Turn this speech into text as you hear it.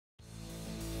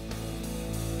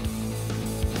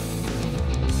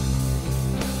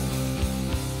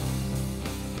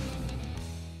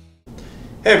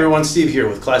Hey everyone, Steve here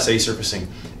with Class A Surfacing.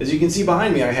 As you can see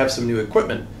behind me, I have some new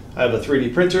equipment. I have a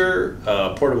 3D printer,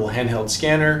 a portable handheld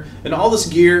scanner, and all this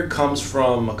gear comes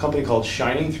from a company called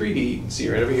Shining 3D. You can see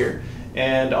right over here.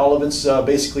 And all of it's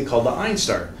basically called the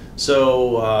EinScan.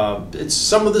 So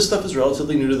some of this stuff is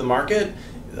relatively new to the market.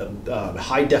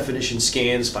 High definition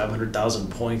scans, 500,000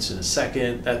 points in a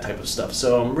second, that type of stuff.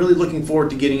 So I'm really looking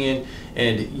forward to getting in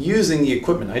and using the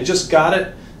equipment. I just got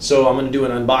it, so I'm going to do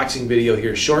an unboxing video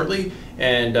here shortly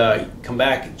and come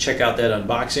back and check out that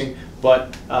unboxing.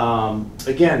 But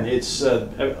again, it's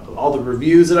all the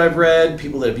reviews that I've read,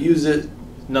 people that have used it,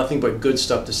 nothing but good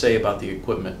stuff to say about the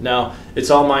equipment. Now,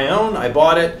 it's all my own. I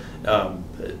bought it.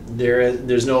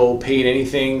 There's no paid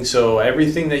anything, so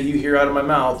everything that you hear out of my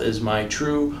mouth is my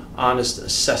true, honest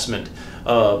assessment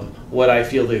of what I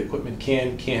feel the equipment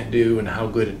can't do and how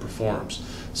good it performs.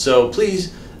 So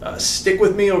please stick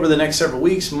with me over the next several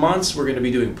weeks, months. We're going to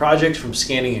be doing projects from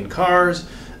scanning in cars,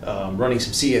 running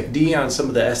some CFD on some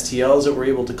of the STLs that we're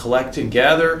able to collect and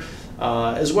gather,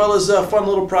 as well as fun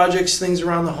little projects, things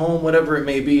around the home, whatever it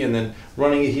may be, and then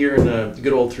running it here in a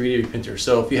good old 3D printer.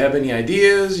 So if you have any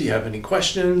ideas, you have any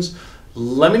questions,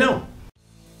 let me know.